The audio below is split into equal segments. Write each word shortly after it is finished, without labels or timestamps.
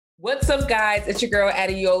What's up, guys? It's your girl,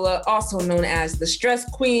 Adiola, also known as the Stress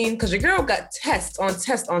Queen, because your girl got test on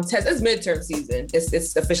test on test. It's midterm season.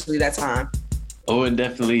 It's officially that time. Oh, it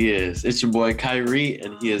definitely is. It's your boy, Kyrie,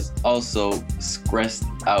 and he is also stressed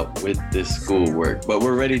out with this schoolwork. But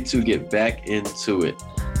we're ready to get back into it.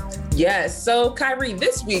 Yes. So, Kyrie,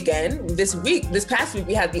 this past week,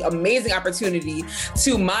 we had the amazing opportunity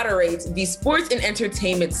to moderate the Sports and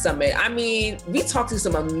Entertainment Summit. I mean, we talked to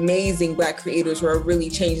some amazing Black creators who are really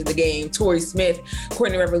changing the game. Tory Smith,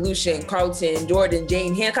 Courtney Revolution, Carlton, Jordan,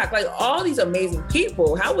 Jane Hancock, like all these amazing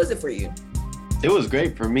people. How was it for you? It was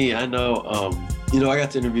great for me. I know, I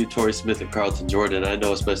got to interview Tory Smith and Carlton Jordan. I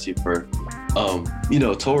know, especially for,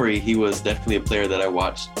 Tory, he was definitely a player that I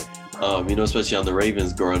watched. Especially on the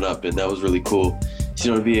Ravens growing up, and that was really cool,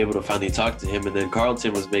 to be able to finally talk to him. And then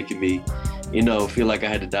Carlton was making me, feel like I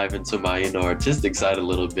had to dive into my, artistic side a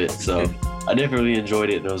little bit. So I definitely enjoyed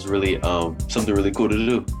it, and it was really something really cool to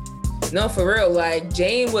do. No, for real. Like,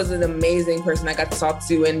 Jane was an amazing person I got to talk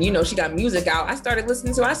to, and she got music out. I started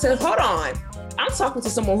listening to it. I said, hold on, I'm talking to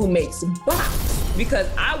someone who makes bops, because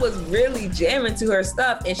I was really jamming to her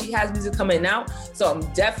stuff, and she has music coming out. So I'm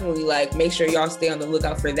definitely make sure y'all stay on the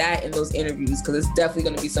lookout for that in those interviews, because it's definitely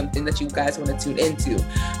going to be something that you guys want to tune into.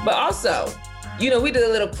 But also, we did a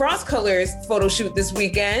little cross colors photo shoot this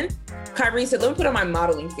weekend. Kyrie said, let me put on my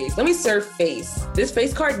modeling face. Let me serve face. This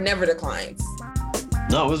face card never declines.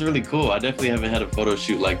 No, it was really cool. I definitely haven't had a photo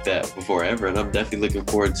shoot like that before ever, and I'm definitely looking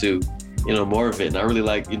forward to, more of it. And I really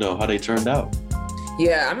like, how they turned out.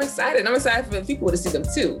 Yeah, I'm excited. I'm excited for people to see them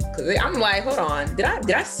too. Cause I'm like, hold on, did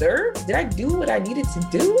I serve? Did I do what I needed to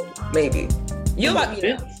do? Maybe. You let me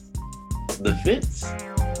know. The fits.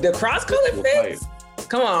 The cross color fits?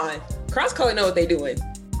 Come on. Cross color know what they doing.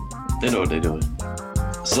 They know what they're doing.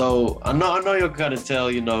 So I know you'll kind of tell,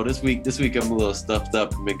 this week I'm a little stuffed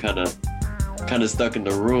up and been kind of stuck in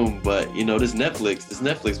the room, but this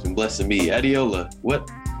Netflix been blessing me. Adiola, what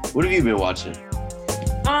have you been watching?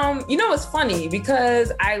 It's funny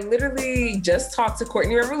because I literally just talked to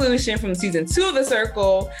Courtney Revolution from season 2 of The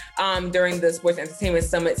Circle during the Sports Entertainment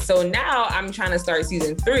Summit. So now I'm trying to start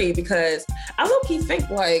season 3 because I low-key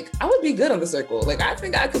think I would be good on The Circle. I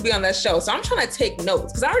think I could be on that show. So I'm trying to take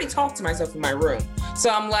notes because I already talked to myself in my room. So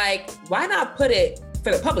I'm like, why not put it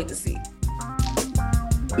for the public to see?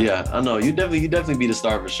 Yeah, I know. You definitely be the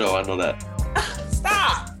star of a show. I know that.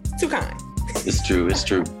 Stop. Too kind. It's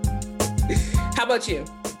true. How about you?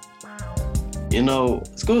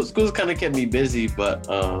 School's kind of kept me busy, but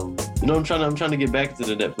I'm trying to get back to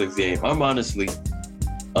the Netflix game. I'm honestly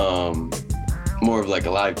more of a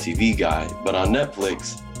live TV guy, but on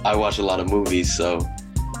Netflix I watch a lot of movies. So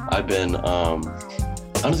I've been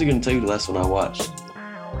honestly gonna tell you the last one I watched,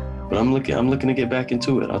 but I'm looking to get back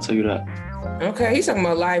into it. I'll tell you that. Okay, he's talking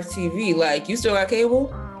about live TV. You still got cable?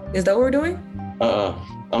 Is that what we're doing?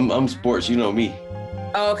 I'm sports. You know me.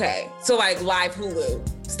 Okay, so live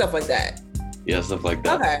Hulu, stuff like that. Yeah, stuff like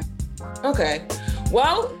that. Okay.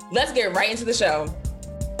 Well, let's get right into the show.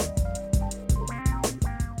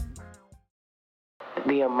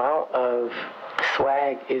 The amount of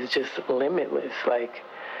swag is just limitless.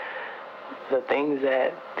 The things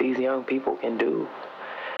that these young people can do.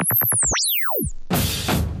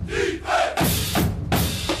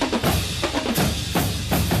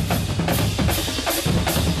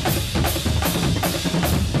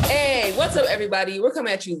 Hey, what's up, everybody? We're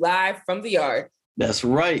coming at you live from the yard. That's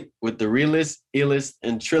right, with the realest, illest,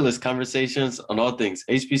 and trillest conversations on all things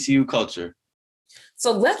HBCU culture.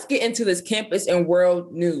 So let's get into this campus and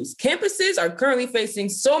world news. Campuses are currently facing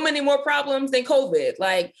so many more problems than COVID.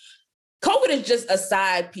 COVID is just a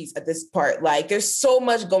side piece at this part. There's so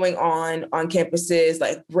much going on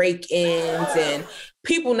campuses, break-ins and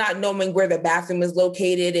people not knowing where the bathroom is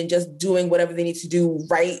located and just doing whatever they need to do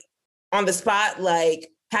right on the spot.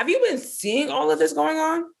 Have you been seeing all of this going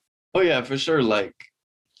on? Oh yeah, for sure. I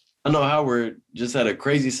know Howard just had a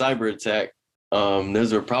crazy cyber attack.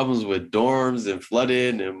 There's problems with dorms and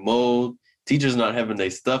flooding and mold, teachers not having their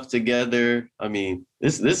stuff together. I mean,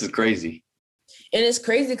 this is crazy. And it's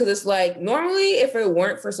crazy because it's normally if it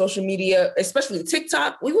weren't for social media, especially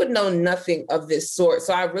TikTok, we would know nothing of this sort.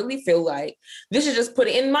 So I really feel this is just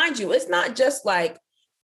putting, and mind you, it's not just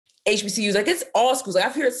HBCUs, it's all schools.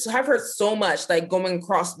 I've heard so much going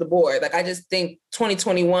across the board. I just think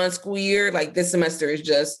 2021 school year, this semester is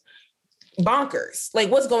just bonkers.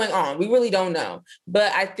 What's going on? We really don't know.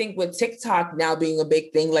 But I think with TikTok now being a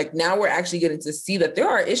big thing, now we're actually getting to see that there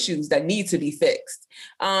are issues that need to be fixed.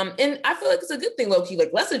 And I feel it's a good thing, low key,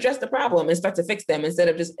 let's address the problem and start to fix them instead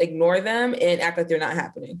of just ignore them and act like they're not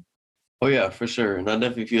happening. Oh yeah, for sure. And I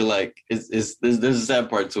definitely feel like there's a sad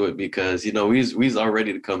part to it because, you know, we's all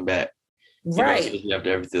ready to come back, you know, Right. especially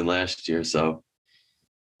after everything last year. So,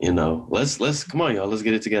 you know, let's come on, y'all, let's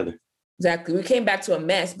get it together. Exactly. We came back to a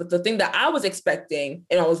mess, but the thing that I was expecting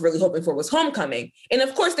and I was really hoping for was homecoming. And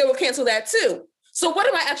of course, they will cancel that too. So what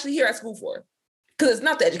am I actually here at school for? Because it's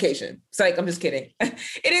not the education. It's like, I'm just kidding.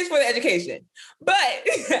 It is for the education.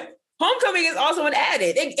 But homecoming is also an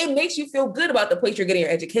added. It makes you feel good about the place you're getting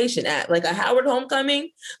your education at. Like a Howard homecoming,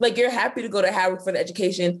 like you're happy to go to Howard for the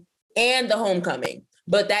education and the homecoming.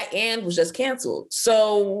 But that and was just canceled.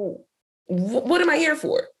 So what am I here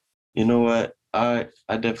for? You know what? I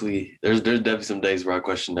definitely there's definitely some days where I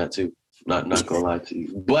question that too. Not gonna lie to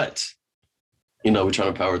you. But, you know, we're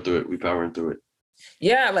trying to power through it. We're powering through it.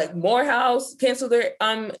 Yeah, like Morehouse canceled their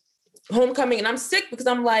homecoming, and I'm sick because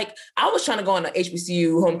I'm like, I was trying to go on an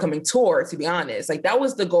HBCU homecoming tour, to be honest. Like that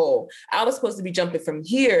was the goal. I was supposed to be jumping from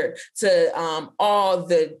here to all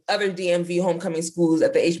the other DMV homecoming schools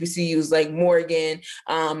at the HBCUs, like Morgan,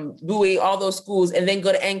 Bowie, all those schools, and then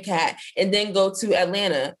go to NCAT, and then go to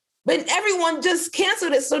Atlanta. But everyone just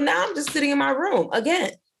canceled it, so now I'm just sitting in my room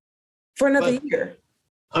again for another year.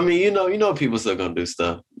 I mean, you know, people still gonna do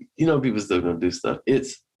stuff. You know, people still gonna do stuff.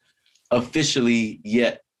 It's officially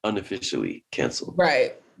yet unofficially canceled.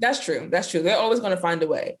 Right. That's true. That's true. They're always going to find a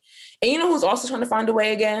way. And you know who's also trying to find a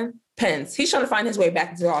way again? Pence. He's trying to find his way back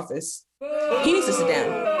into the office. He needs to sit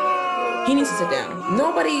down. He needs to sit down.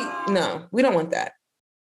 No, we don't want that.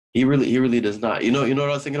 He really does not. You know what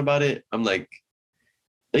I was thinking about it? I'm like,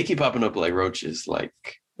 they keep popping up like roaches, like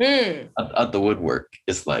out the woodwork.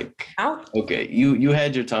 It's like, okay, you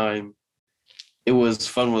had your time. It was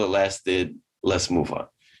fun while it lasted. Let's move on.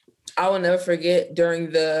 I will never forget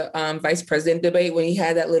during the vice president debate when he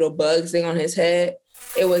had that little bug thing on his head.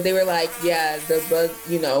 They were like, yeah, the bug,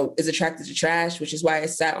 you know, is attracted to trash, which is why it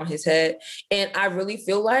sat on his head. And I really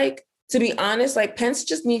feel like, to be honest, like Pence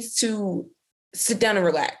just needs to sit down and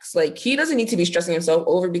relax. Like he doesn't need to be stressing himself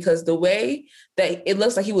over because the way that it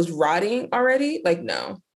looks like he was rotting already, like,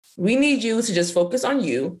 no, we need you to just focus on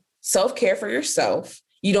you, self-care for yourself.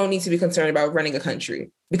 You don't need to be concerned about running a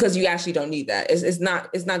country because you actually don't need that. It's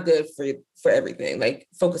not good for everything. Like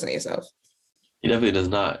focus on yourself. He definitely does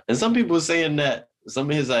not. And some people are saying that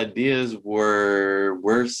some of his ideas were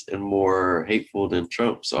worse and more hateful than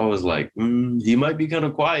Trump. So I was like, he might be kind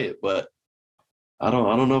of quiet, but I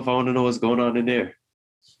don't know if I want to know what's going on in there.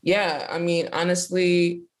 Yeah, I mean,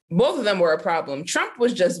 honestly, both of them were a problem. Trump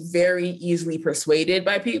was just very easily persuaded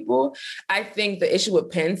by people. I think the issue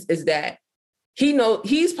with Pence is that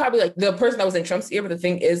he's probably like the person that was in Trump's ear, but the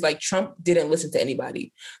thing is like Trump didn't listen to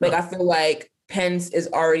anybody. Like I feel like Pence is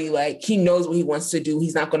already like, he knows what he wants to do.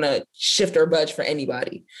 He's not going to shift or budge for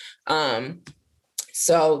anybody.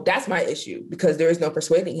 So that's my issue because there is no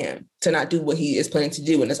persuading him to not do what he is planning to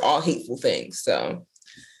do. And it's all hateful things. So.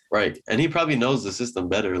 Right. And he probably knows the system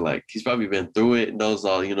better. Like he's probably been through it, knows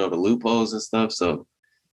all, you know, the loopholes and stuff. So,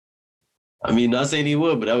 I mean, not saying he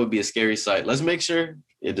would, but that would be a scary sight. Let's make sure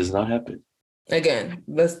it does not happen. Again,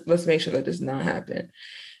 let's make sure that does not happen.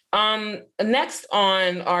 Next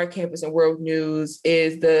on our campus and world news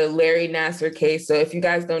is the Larry Nassar case. So if you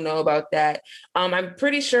guys don't know about that, I'm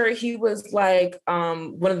pretty sure he was like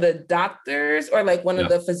one of the doctors or like one of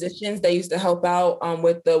the physicians that used to help out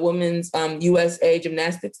with the women's USA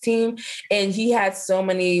gymnastics team. And he had so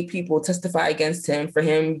many people testify against him for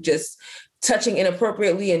him just touching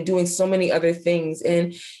inappropriately and doing so many other things.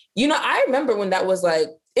 And, you know, I remember when that was like,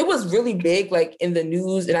 it was really big, like in the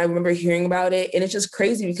news, and I remember hearing about it. And it's just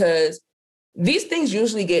crazy because these things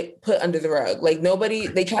usually get put under the rug. Like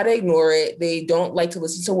they try to ignore it. They don't like to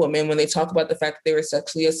listen to women when they talk about the fact that they were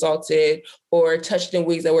sexually assaulted or touched in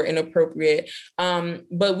ways that were inappropriate.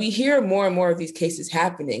 But we hear more and more of these cases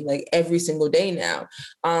happening like every single day now.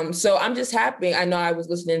 So I'm just happy. I know I was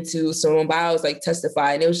listening to Simone Biles like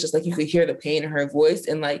testify, and it was just like you could hear the pain in her voice.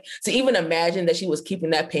 And like to even imagine that she was keeping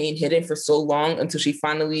that pain hidden for so long until she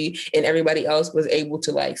finally and everybody else was able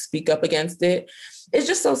to like speak up against it. It's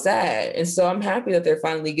just so sad. And so I'm happy that they're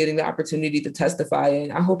finally getting the opportunity to testify,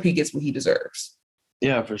 and I hope he gets what he deserves.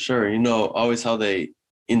 Yeah, for sure. You know, always how they,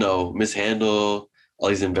 you know, mishandle all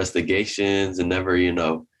these investigations and never, you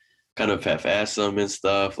know, kind of half-ass them and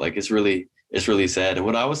stuff. Like it's really sad. And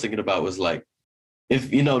what I was thinking about was like,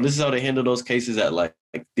 if, you know, this is how they handle those cases at like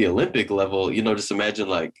the Olympic level, you know, just imagine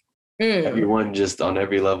like everyone just on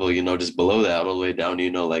every level, you know, just below that all the way down,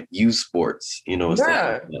 you know, like youth sports, you know, and stuff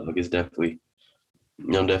like that. Like it's definitely, you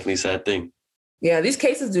know, definitely a sad thing. Yeah, these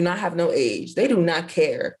cases do not have no age. They do not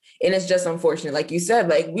care. And it's just unfortunate. Like you said,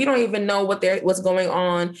 like we don't even know what's going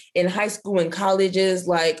on in high school and colleges.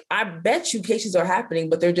 Like I bet you cases are happening,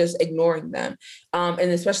 but they're just ignoring them. And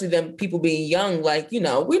especially them people being young, like, you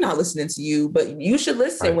know, we're not listening to you, but you should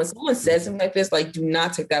listen. Right. When someone says something like this, like do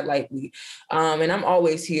not take that lightly. And I'm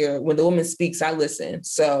always here. When the woman speaks, I listen.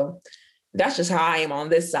 So that's just how I am on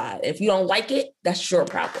this side. If you don't like it, that's your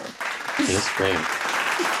problem. Yes, great.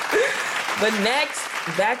 But next,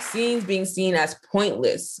 vaccines being seen as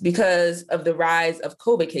pointless because of the rise of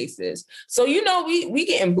COVID cases. So, you know, we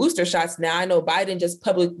getting booster shots now. I know Biden just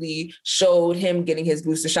publicly showed him getting his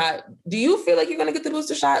booster shot. Do you feel like you're going to get the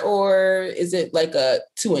booster shot, or is it like a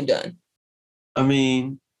 2 and done? I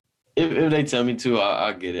mean, if they tell me to,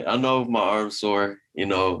 I'll get it. I know if my arm's sore, you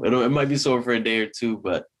know, it might be sore for a day or two,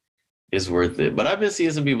 but it's worth it. But I've been seeing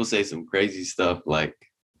some people say some crazy stuff like,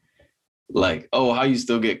 oh, how you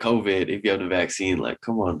still get COVID if you have the vaccine? Like,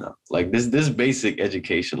 come on now. Like this basic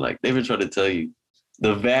education, like they've been trying to tell you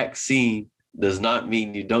the vaccine does not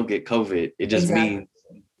mean you don't get COVID. It just means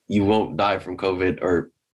you won't die from COVID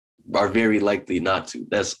or are very likely not to.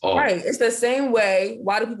 That's all. Right. It's the same way.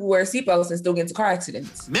 Why do people wear seatbelts and still get into car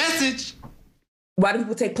accidents? Message. Why do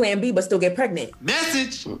people take Plan B but still get pregnant?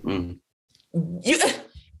 Message.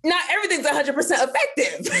 Not everything's 100%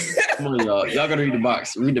 effective. Come on, y'all. Y'all gotta read the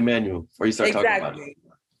box. Read the manual before you start talking about it.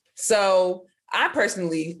 So I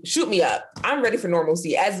personally, shoot me up. I'm ready for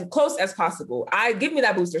normalcy as close as possible. Give me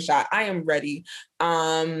that booster shot. I am ready.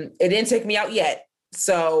 It didn't take me out yet.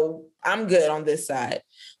 So I'm good on this side.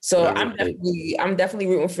 So I'm definitely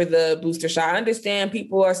rooting for the booster shot. I understand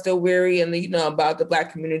people are still weary and about the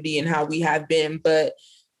Black community and how we have been, but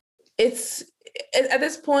it's at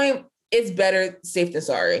this point, it's better safe than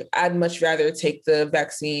sorry. I'd much rather take the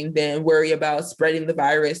vaccine than worry about spreading the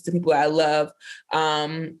virus to people I love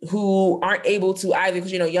who aren't able to either,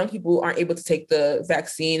 because, young people aren't able to take the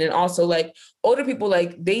vaccine. And also like older people,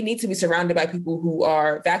 like they need to be surrounded by people who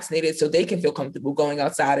are vaccinated so they can feel comfortable going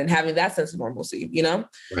outside and having that sense of normalcy,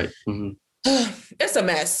 Right. Mm-hmm. It's a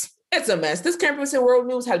mess. It's a mess. This campus and world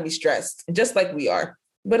news had me stressed, just like we are,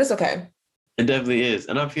 but it's okay. It definitely is.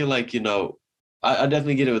 And I feel like, I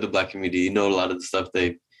definitely get it with the Black community. A lot of the stuff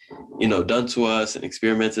they've, done to us and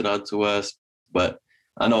experimented onto us. But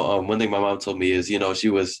I know one thing my mom told me is, she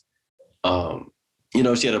was,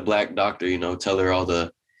 she had a Black doctor, tell her all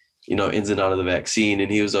the, ins and outs of the vaccine,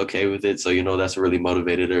 and he was okay with it. So, that's really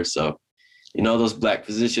motivated her. So, those Black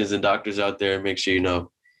physicians and doctors out there, make sure, you're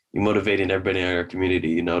motivating everybody in our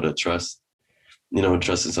community, to trust, and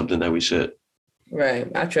trust in something that we should.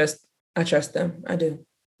 Right. I trust them. I do.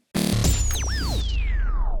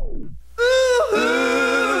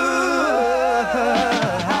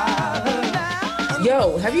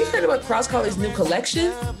 Yo, have you heard about Cross Colors' new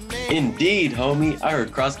collection? Indeed, homie. I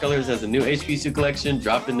heard Cross Colors has a new HBCU collection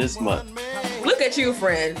dropping this month. Look at you,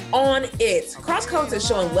 friend. On it. Cross Colors is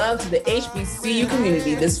showing love to the HBCU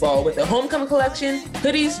community this fall with the homecoming collection,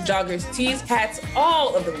 hoodies, joggers, tees, hats,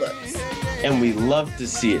 all of the looks. And we love to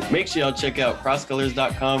see it. Make sure y'all check out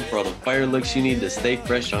crosscolors.com for all the fire looks you need to stay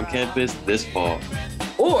fresh on campus this fall.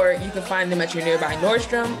 Or you can find them at your nearby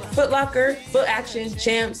Nordstrom, Foot Locker, Foot Action,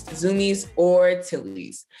 Champs, Zoomies, or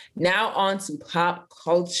Tilly's. Now on to pop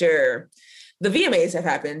culture. The VMAs have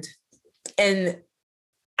happened, and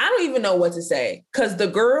I don't even know what to say, because the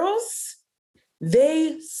girls,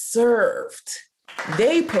 they served,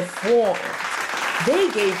 they performed,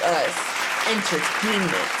 they gave us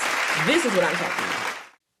entertainment. This is what I'm talking about.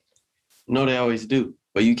 No, they always do,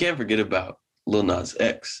 but you can't forget about Lil Nas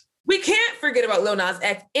X. We can't forget about Lil Nas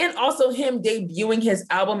X and also him debuting his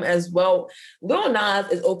album as well. Lil Nas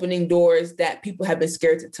is opening doors that people have been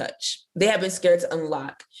scared to touch. They have been scared to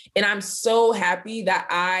unlock. And I'm so happy that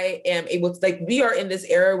I am able to, we are in this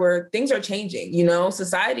era where things are changing,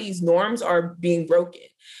 society's norms are being broken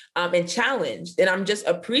and challenged. And I'm just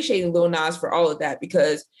appreciating Lil Nas for all of that,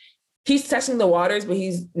 because he's testing the waters, but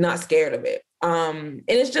he's not scared of it. And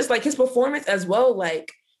it's just like his performance as well.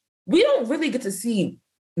 Like, we don't really get to see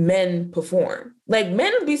men perform. Like,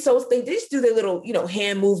 men would be they just do their little,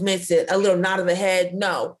 hand movements and a little nod of the head.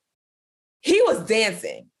 No, he was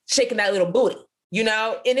dancing, shaking that little booty,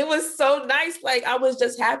 and it was so nice. Like, I was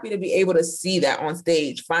just happy to be able to see that on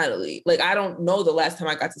stage finally. Like, I don't know the last time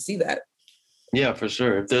I got to see that. Yeah, for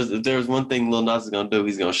sure. If there's one thing Lil Nas is going to do,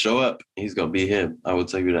 he's going to show up. He's going to be him. I will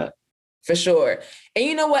tell you that. For sure. And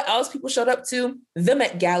you know what else people showed up to? The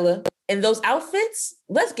Met Gala. And those outfits,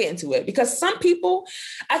 let's get into it. Because some people,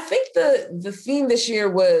 I think the theme this year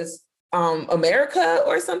was America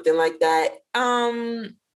or something like that. I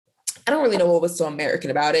don't really know what was so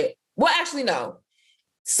American about it. Well, actually, no.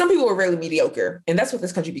 some people were really mediocre. And that's what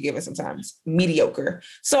this country be giving sometimes, mediocre.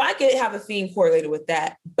 So I could have a theme correlated with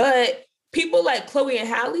that. But people like Chloe and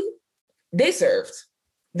Halle, they served.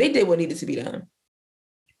 They did what needed to be done.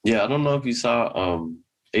 Yeah, I don't know if you saw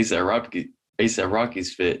A$AP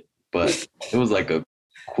Rocky's fit, but it was like a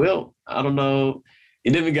quilt. I don't know.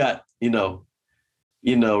 It even got, Rihanna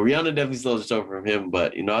definitely stole the show from him,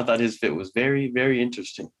 but I thought his fit was very, very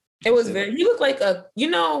interesting. It was he looked like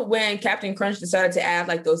when Captain Crunch decided to add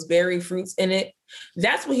like those berry fruits in it,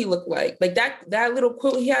 that's what he looked like. Like that little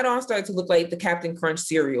quilt he had on started to look like the Captain Crunch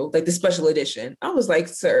cereal, like the special edition. I was like,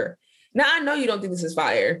 sir, now I know you don't think this is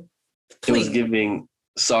fire. Please. It was giving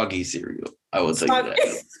soggy cereal. I will tell you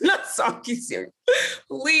that. Not soggy cereal.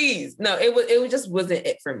 Please. No, it just wasn't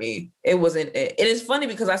it for me. It wasn't it. It is funny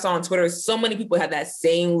because I saw on Twitter so many people had that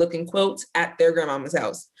same looking quilt at their grandmama's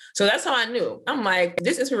house. So that's how I knew. I'm like,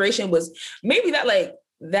 this inspiration was maybe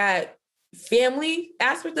that family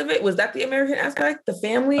aspect of it. Was that the American aspect? The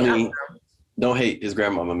family? I mean, don't hate. His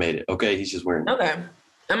grandmama made it. Okay. He's just wearing it. Okay.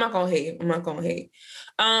 I'm not gonna hate.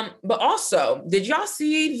 But also, did y'all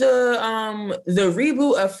see the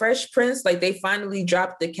reboot of Fresh Prince? Like they finally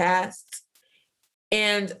dropped the cast.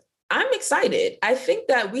 And I'm excited. I think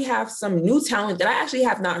that we have some new talent that I actually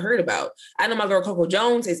have not heard about. I know my girl Coco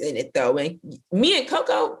Jones is in it though. And me and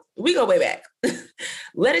Coco, we go way back.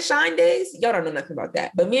 Let It Shine days. Y'all don't know nothing about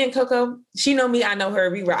that. But me and Coco, she know me, I know her.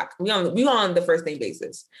 We rock. We on the first name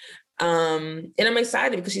basis. And I'm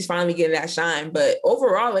excited because she's finally getting that shine. But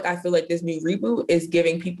overall, like I feel like this new reboot is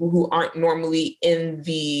giving people who aren't normally in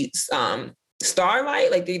the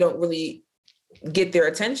starlight, like they don't really get their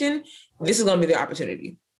attention. This is going to be their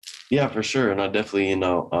opportunity. Yeah, for sure. And I definitely,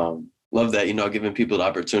 love that, giving people the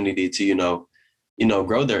opportunity to,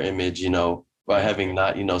 grow their image, by having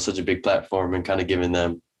not, such a big platform and kind of giving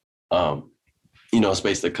them,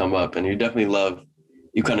 space to come up. And you definitely love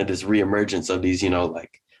kind of this reemergence of these,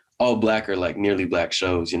 like all Black or like nearly Black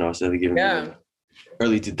shows, instead of giving people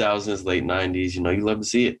early 2000s, late 90s, you love to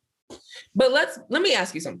see it. But let me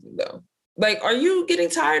ask you something though. Like, are you getting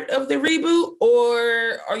tired of the reboot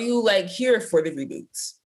or are you like here for the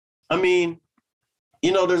reboots? I mean,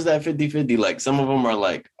 there's that 50-50. Like some of them are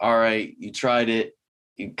like, all right, you tried it.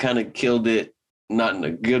 You kind of killed it, not in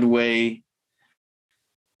a good way.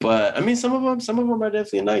 But I mean, some of them are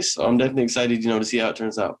definitely nice. So I'm definitely excited, to see how it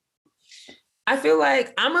turns out. I feel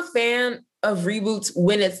like I'm a fan of reboots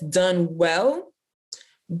when it's done well,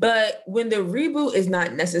 but when the reboot is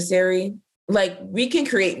not necessary, like we can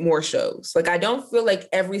create more shows. Like I don't feel like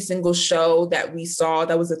every single show that we saw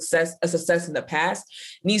that was a success in the past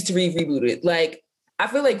needs to be rebooted. Like I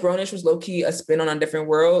feel like Grownish was low-key a spin on a different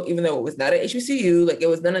world, even though it was not an HBCU, like it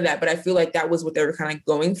was none of that. But I feel like that was what they were kind of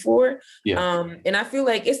going for. Yeah. And I feel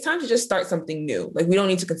like it's time to just start something new. Like we don't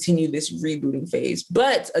need to continue this rebooting phase.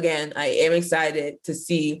 But again, I am excited to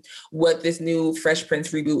see what this new Fresh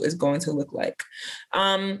Prince reboot is going to look like.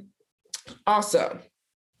 Also,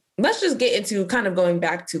 let's just get into kind of going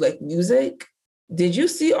back to like music. Did you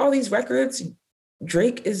see all these records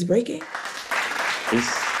Drake is breaking?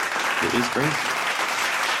 It is crazy.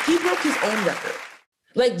 He broke his own record.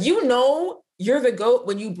 Like, you're the GOAT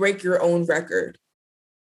when you break your own record.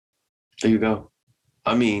 There you go.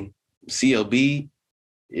 I mean, CLB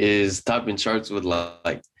is topping charts with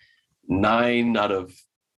like 9 out of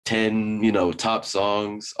 10, top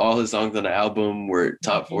songs. All his songs on the album were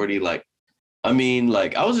top 40. Like, I mean,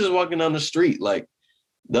 like I was just walking down the street like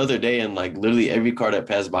the other day and like literally every car that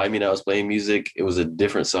passed by me that was playing music, it was a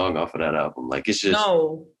different song off of that album. Like it's just...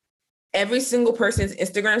 No. Every single person's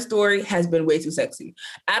Instagram story has been way too sexy.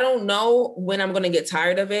 I don't know when I'm going to get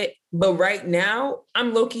tired of it, but right now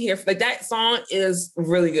I'm low-key here. Like that song is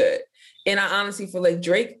really good. And I honestly feel like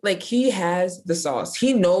Drake, like he has the sauce.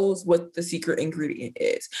 He knows what the secret ingredient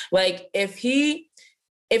is. Like if he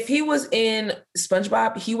was in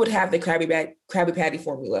SpongeBob, he would have the Krabby Patty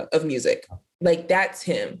formula of music. Like that's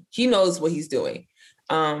him. He knows what he's doing.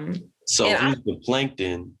 So who's the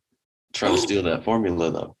plankton trying to steal that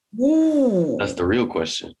formula though? Ooh. That's the real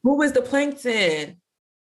question. Who is the plankton?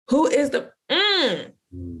 Who is the... I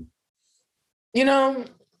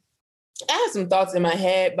have some thoughts in my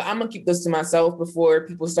head, but I'm going to keep this to myself before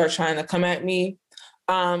people start trying to come at me.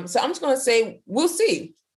 So I'm just going to say, we'll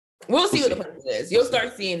see. We'll see what the plankton is. You'll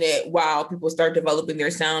start seeing it while people start developing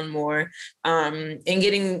their sound more and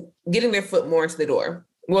getting their foot more into the door.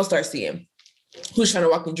 We'll start seeing who's trying to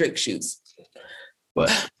walk in Drake's shoes.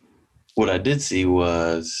 But... what I did see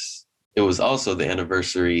was it was also the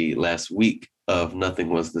anniversary last week of Nothing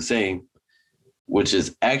Was the Same, which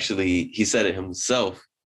is actually, he said it himself,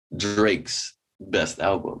 Drake's best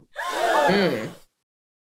album.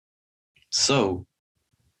 So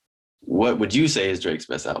what would you say is Drake's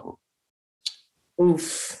best album?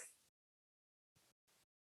 Oof.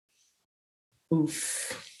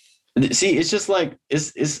 See, it's just like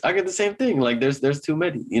it's I get the same thing. Like there's too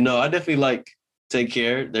many. You know, I definitely like Take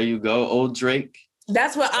Care. There you go. Old Drake.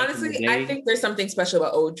 That's what, honestly, I think there's something special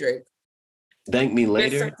about Old Drake. Thank Me Later.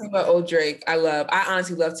 There's something about Old Drake I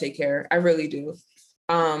honestly love Take Care. I really do.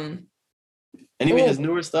 And even his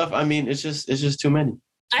newer stuff, I mean, it's just too many.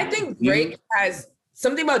 I think Drake has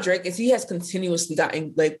something about Drake is he has continuously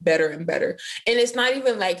gotten like better and better. And it's not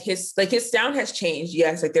even like his sound has changed.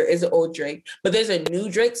 Yes, like there is an old Drake, but there's a new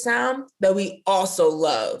Drake sound that we also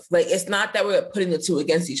love. Like it's not that we're putting the two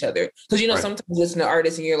against each other. Because sometimes you listen to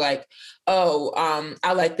artists and you're like,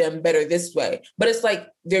 I like them better this way. But it's like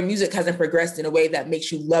their music hasn't progressed in a way that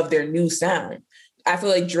makes you love their new sound. I feel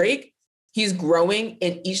like Drake, he's growing,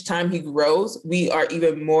 and each time he grows, we are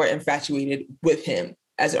even more infatuated with him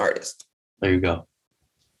as an artist. There you go.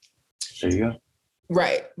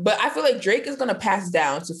 Right. But I feel like Drake is going to pass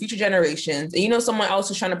down to future generations. And someone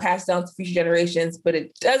else is trying to pass down to future generations, but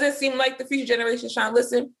it doesn't seem like the future generation is trying to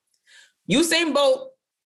listen. Usain Bolt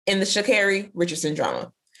in the Sha'Carri Richardson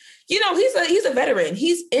drama. He's a veteran.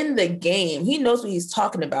 He's in the game. He knows what he's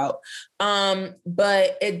talking about.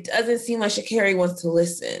 But it doesn't seem like Sha'Carri wants to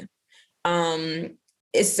listen.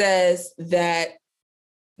 It says that,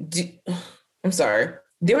 I'm sorry.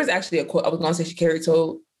 There was actually a quote I was going to say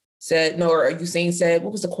Sha'Carri said, or Usain said,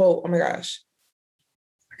 what was the quote? Oh my gosh.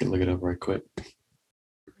 I can look it up right quick.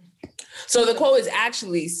 So the quote is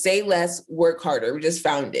actually, say less, work harder. We just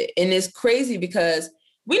found it. And it's crazy because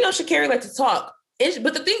we know Sha'Carri likes to talk.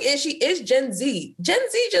 But the thing is, she is Gen Z.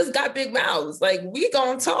 Gen Z just got big mouths. Like, we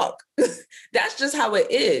gonna talk. That's just how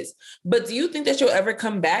it is. But do you think that she'll ever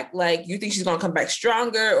come back? Like, you think she's gonna come back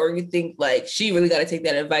stronger? Or you think, like, she really got to take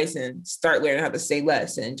that advice and start learning how to say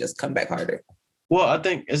less and just come back harder? Well, I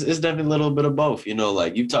think it's definitely a little bit of both.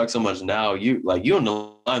 Like, you talk so much now. You in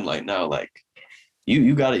the limelight now. Like,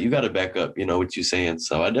 you got to back up, what you're saying.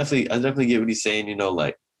 So I definitely get what he's saying,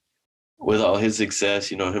 like, with all his success,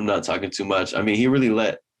 him not talking too much. I mean, he really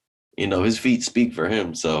let, his feet speak for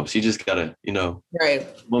him. So she just got to, right.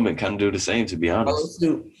 Woman kind of do the same, to be honest.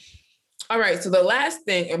 All right. So the last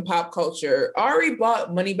thing in pop culture, Ari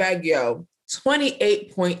bought Moneybagg Yo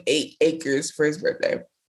 28.8 acres for his birthday.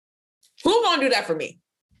 Who gonna do that for me?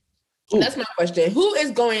 Ooh. That's my question. Who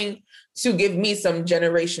is going to give me some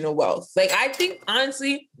generational wealth? Like, I think,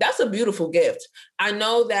 honestly, that's a beautiful gift. I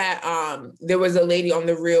know that there was a lady on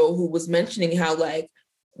The Real who was mentioning how, like,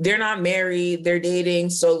 they're not married, they're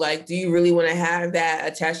dating. So, like, do you really want to have that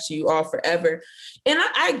attached to you all forever? And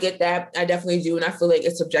I get that. I definitely do. And I feel like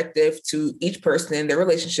it's subjective to each person, their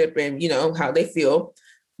relationship, and, how they feel.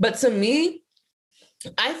 But to me,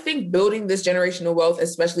 I think building this generational wealth,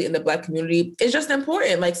 especially in the Black community, is just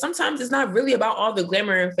important. Like, sometimes it's not really about all the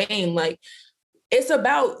glamour and fame. Like, it's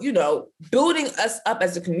about, building us up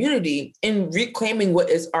as a community and reclaiming what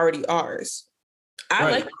is already ours. I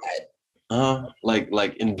like that.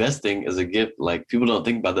 Like investing is a gift. Like, people don't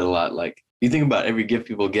think about that a lot. Like, you think about every gift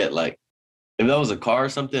people get. Like, if that was a car or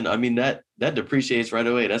something, I mean, that depreciates right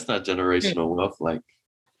away. That's not generational wealth. Like,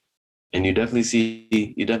 and you definitely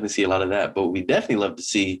see a lot of that. But what we definitely love to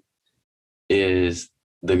see is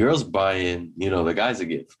the girls buying, the guys a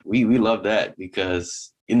gift. We love that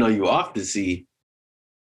because, you often see,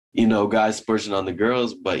 guys splurging on the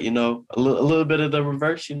girls, but, a little bit of the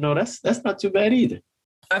reverse, that's not too bad either.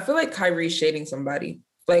 I feel like Kyrie's shading somebody.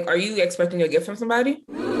 Like, are you expecting a gift from somebody?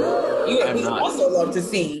 We also love to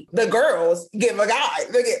see the girls give a guy.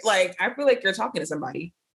 Like, I feel like you're talking to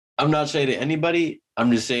somebody. I'm not shading anybody.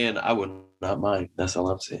 I'm just saying I would not mind. That's all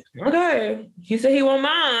I'm saying. Okay. He said he won't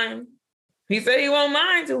mind. He said he won't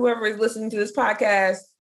mind to whoever is listening to this podcast.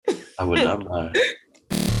 I would not mind.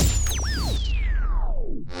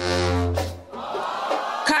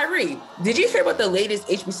 Kyrie, did you hear about the latest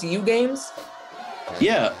HBCU games?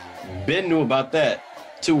 Yeah, Ben knew about that.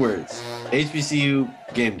 2 words. HBCU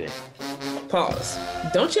game day. Pause.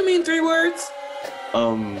 Don't you mean 3 words?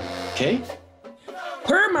 Okay.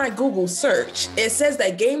 Per my Google search, it says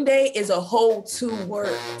that game day is a whole 2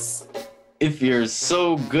 words. If you're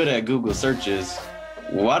so good at Google searches,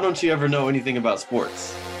 why don't you ever know anything about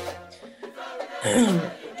sports?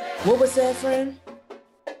 What was that, friend?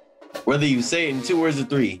 Whether you say it in 2 words or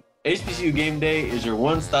 3, HBCU Game Day is your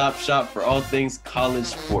one-stop shop for all things college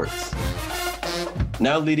sports.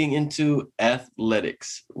 Now leading into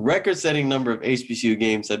athletics. Record-setting number of HBCU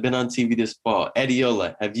games have been on TV this fall.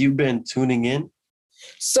 Adiola, have you been tuning in?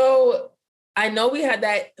 So I know we had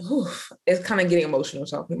that. It's kind of getting emotional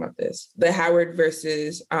talking about this. The Howard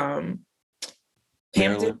versus Hampton.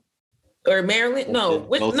 or Maryland. No,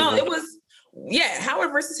 Both of no, them? it was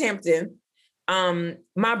Howard versus Hampton.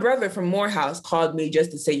 My brother from Morehouse called me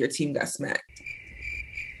just to say your team got smacked.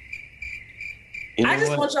 You know I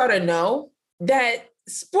just what? want y'all to know that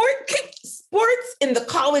sports and the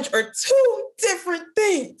college are two different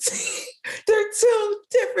things. They're two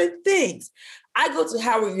different things. I go to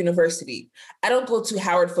Howard University. I don't go to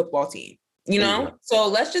Howard football team, you know? Yeah. So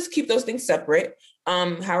let's just keep those things separate.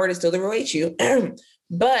 Howard is still the real HU.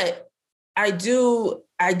 But I do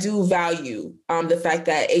value the fact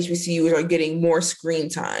that HBCUs are getting more screen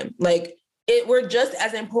time. Like we're just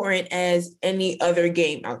as important as any other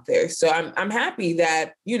game out there. So I'm happy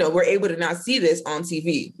that, you know, we're able to now see this on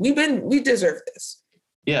TV. We deserve this.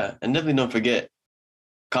 Yeah, and definitely don't forget,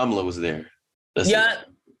 Kamala was there. Yeah.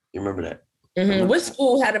 You remember that? Mm-hmm. Which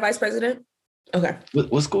school had a vice president? Okay.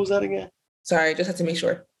 What school is that again? Sorry, just had to make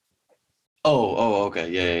sure. Oh, okay.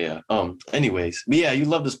 Yeah. Anyways, but yeah, you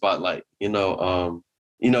love the spotlight, getting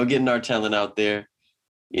our talent out there.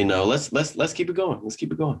 Let's keep it going. Let's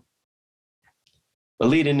keep it going. But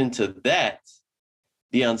leading into that,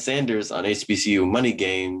 Deion Sanders on HBCU Money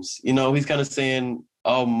Games, he's kind of saying,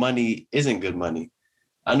 oh, money isn't good money.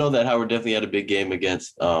 I know that Howard definitely had a big game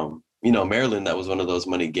against, Maryland. That was one of those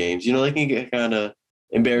money games. They can get kind of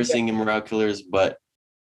embarrassing and morale killers, but,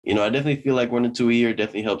 I definitely feel like 1 or 2 a year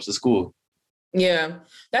definitely helps the school. Yeah,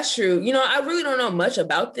 that's true. I really don't know much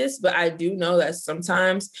about this, but I do know that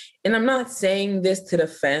sometimes, and I'm not saying this to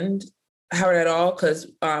defend Howard at all, because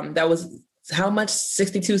that was how much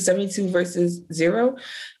 62-72 versus 0.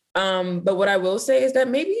 But what I will say is that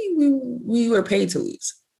maybe we were paid to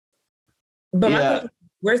lose. But my question,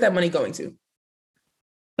 where's that money going to?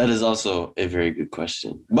 That is also a very good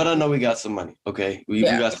question. But I know we got some money. Okay, we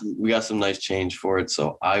got some nice change for it,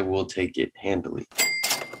 so I will take it handily.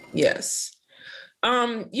 Yes.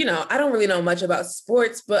 I don't really know much about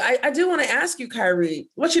sports, but I do want to ask you, Kyrie,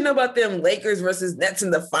 what you know about them Lakers versus Nets in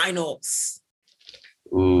the finals?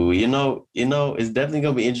 Ooh, it's definitely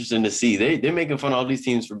gonna be interesting to see. They're making fun of all these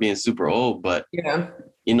teams for being super old, but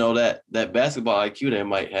that basketball IQ they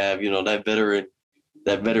might have,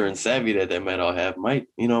 that veteran savvy that they might all have might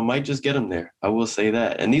just get them there. I will say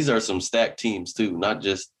that. And these are some stacked teams too, not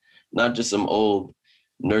just some old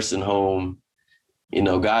nursing home,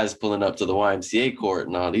 guys pulling up to the YMCA court.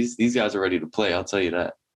 No, these guys are ready to play. I'll tell you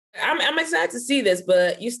that. I'm excited to see this,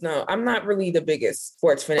 but I'm not really the biggest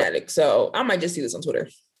sports fanatic, so I might just see this on Twitter.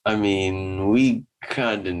 I mean, we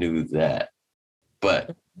kind of knew that,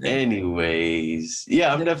 but anyways,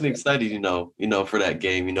 yeah, I'm definitely excited, for that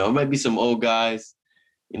game. It might be some old guys,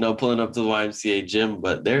 pulling up to the YMCA gym,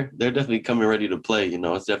 but they're definitely coming ready to play.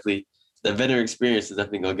 It's definitely the veteran experience is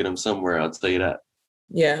definitely gonna get them somewhere. I'll tell you that.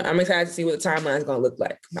 Yeah, I'm excited to see what the timeline is gonna look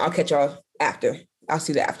like. I'll catch y'all after. I'll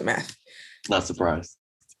see the aftermath. Not surprised.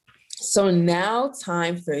 So now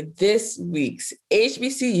time for this week's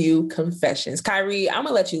HBCU Confessions. Kyrie, I'm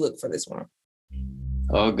gonna let you look for this one.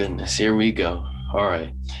 Oh goodness, here we go. All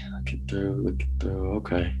right, look it through.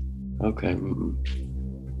 Okay.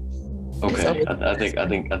 Okay, I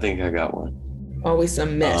think I got one. Always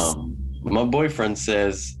some mess. My boyfriend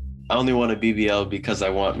says I only want a BBL because I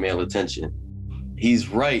want male attention. He's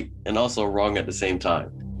right and also wrong at the same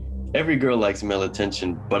time. Every girl likes male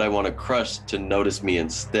attention, but I want a crush to notice me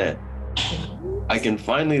instead. I can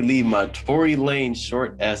finally leave my Tory Lane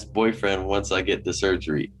short-ass boyfriend once I get the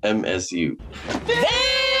surgery. MSU.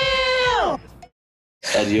 Damn!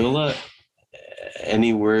 Adiola,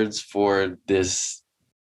 any words for this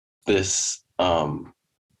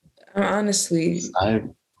honestly,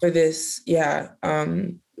 for this, we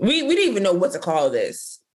didn't even know what to call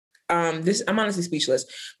this. I'm honestly speechless.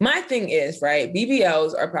 My thing is, right,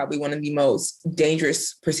 BBLs are probably one of the most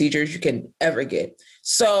dangerous procedures you can ever get.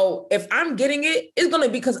 So if I'm getting it, it's going to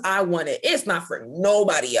be because I want it. It's not for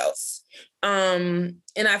nobody else. And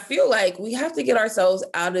I feel like we have to get ourselves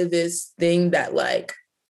out of this thing that like,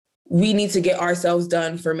 we need to get ourselves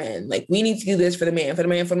done for men. Like we need to do this for the man.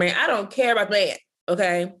 I don't care about the man.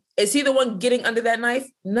 Okay. Is he the one getting under that knife?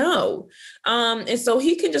 No. And so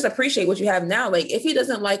he can just appreciate what you have now. Like if he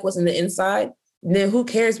doesn't like what's in the inside, then who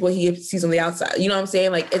cares what he sees on the outside? You know what I'm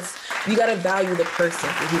saying? Like you got to value the person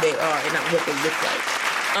for who they are and not what they look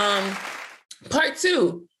like. Part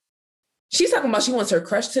 2, she's talking about she wants her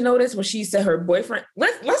crush to notice when she said her boyfriend.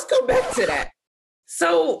 Let's go back to that.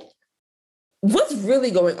 So what's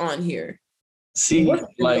really going on here? See,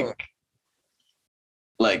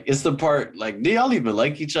 like it's the part, like, do y'all even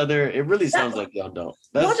like each other? It really sounds like y'all don't.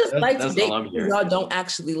 Y'all just like to date people y'all don't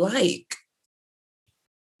actually like.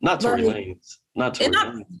 Not Tory Lanez. Not Tory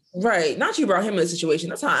Lanez. Right. Not you brought him in the situation.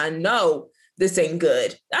 That's how I know this ain't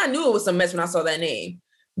good. I knew it was some mess when I saw that name.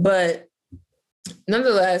 But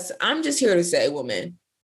Nonetheless, I'm just here to say, woman,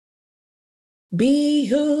 be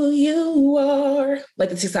who you are. Like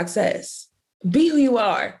the TikTok says, be who you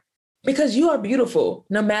are because you are beautiful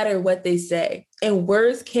no matter what they say. And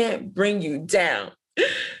words can't bring you down.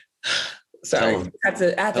 Sorry, I have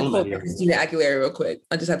to quote Christina Aguilera real quick.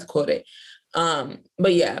 I just have to quote it.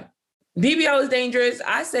 But yeah, BBL is dangerous.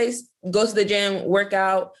 I say go to the gym, work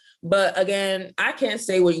out. But again, I can't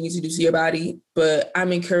say what you need to do to your body, but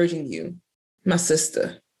I'm encouraging you, my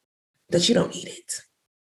sister, that you don't need it.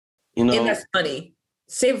 You know, and that's funny.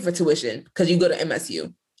 Save it for tuition because you go to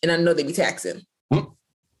MSU, and I know they be taxing.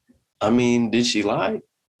 I mean, did she lie?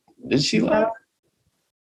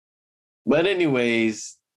 But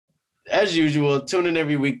anyways, as usual, tune in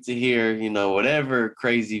every week to hear, whatever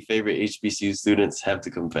crazy favorite HBCU students have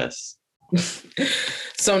to confess.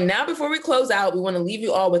 So now before we close out, we want to leave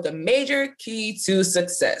you all with a major key to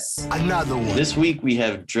success. Another one. This week we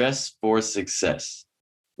have dress for success.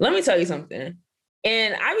 Let me tell you something.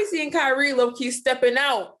 And I be seeing Kyrie low-key stepping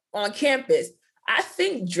out on campus. I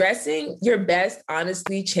think dressing your best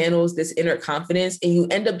honestly channels this inner confidence and you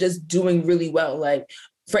end up just doing really well. Like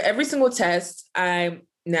for every single test,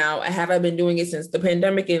 have I been doing it since the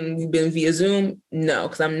pandemic and we've been via Zoom? No,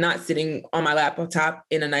 because I'm not sitting on my laptop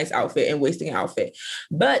in a nice outfit and wasting an outfit.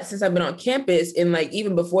 But since I've been on campus and like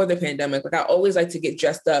even before the pandemic, like I always like to get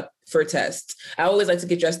dressed up for tests. I always like to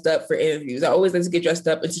get dressed up for interviews. I always like to get dressed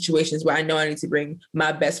up in situations where I know I need to bring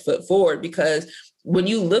my best foot forward because when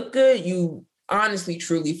you look good, you honestly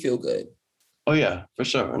truly feel good. Oh yeah, for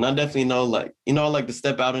sure. And I definitely know I like to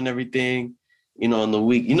step out and everything. In the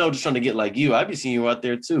week, just trying to get like you. I be seeing you out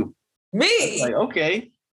there too. Me? Like, okay,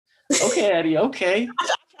 Addie, okay.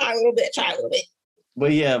 Try a little bit.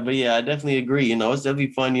 But yeah, I definitely agree. It's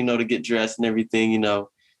definitely fun, to get dressed and everything,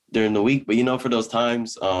 during the week. But, for those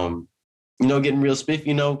times, getting real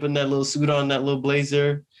spiffy, putting that little suit on, that little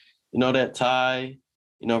blazer, that tie,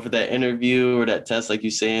 for that interview or that test, like you're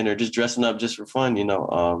saying, or just dressing up just for fun,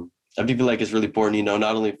 I feel like it's really important,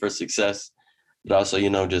 not only for success, but also,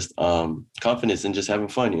 just confidence and just having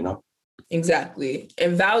fun, Exactly.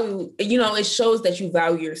 And value, it shows that you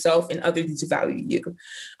value yourself and others need to value you.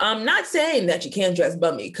 I'm not saying that you can't dress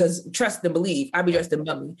bummy because trust and believe, I be dressed in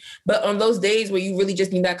bummy. But on those days where you really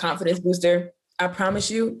just need that confidence booster, I promise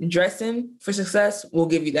you, dressing for success will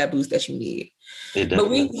give you that boost that you need. But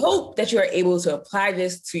we hope that you are able to apply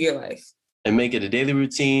this to your life. And make it a daily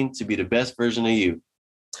routine to be the best version of you.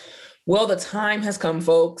 Well, the time has come,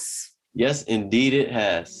 folks. Yes, indeed it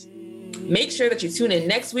has. Make sure that you tune in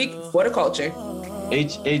next week for the culture.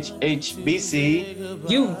 HHHBC.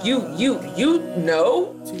 You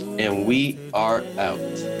know. And we are out.